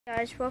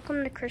Guys,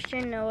 welcome to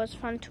Christian Noah's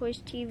Fun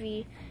Toys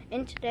TV,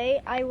 and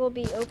today I will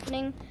be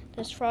opening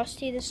this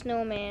Frosty the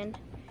Snowman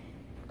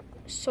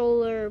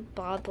solar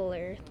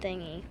bottler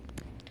thingy.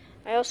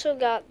 I also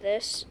got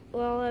this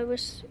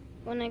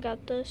when I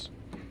got this.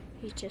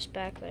 He's just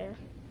back there.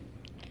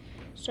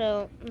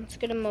 So let's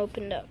get him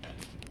opened up.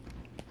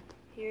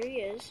 Here he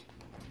is.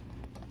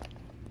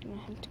 I'm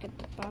gonna have to get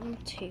the bottom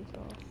tape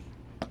off.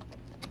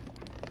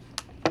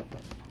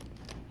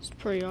 It's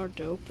pretty hard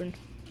to open.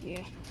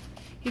 Yeah.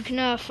 You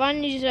can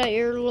find these at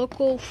your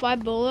local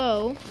Five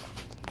Below,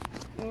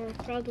 or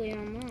probably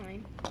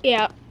online.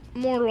 Yeah,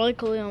 more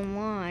likely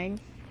online.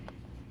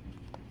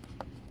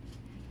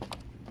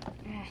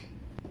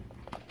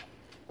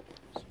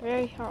 It's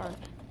very hard.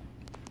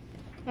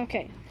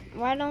 Okay,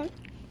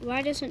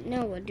 why doesn't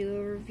Noah do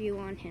a review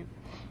on him?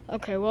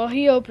 Okay, well,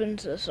 he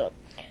opens this up.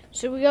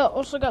 So we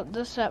also got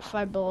this at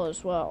Five Below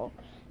as well.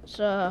 It's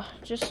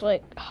just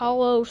like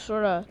hollow,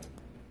 sort of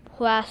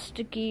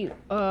plasticky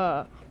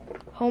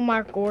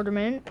Hallmark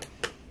ornament.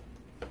 It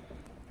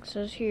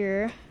says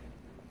here,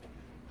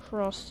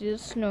 Frosty the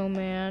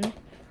Snowman,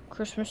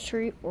 Christmas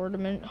tree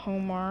ornament,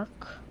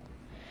 Hallmark.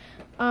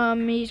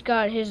 He's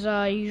got his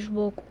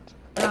usual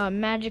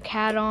magic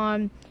hat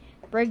on,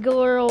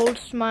 regular old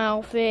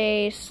smile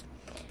face,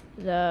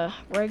 the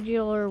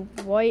regular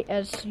white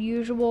as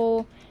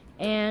usual,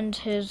 and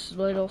his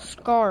little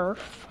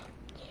scarf.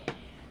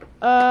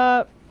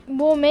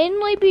 We'll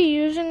mainly be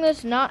using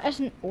this not as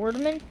an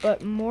ornament,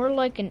 but more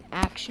like an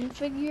action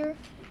figure.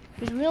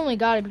 Because we only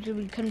got it because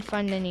we couldn't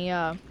find any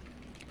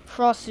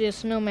Frosty the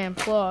Snowman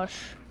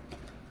plush.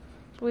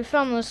 So we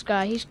found this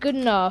guy. He's good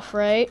enough,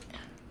 right?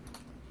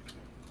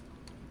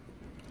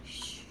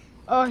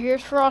 Oh,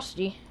 here's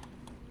Frosty.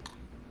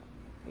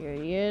 Here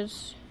he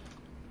is.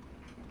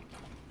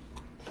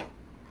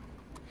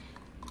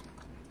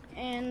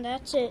 And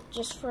that's it,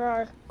 just for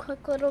our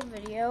quick little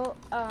video.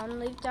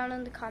 Leave down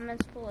in the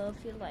comments below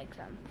if you like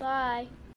them. Bye.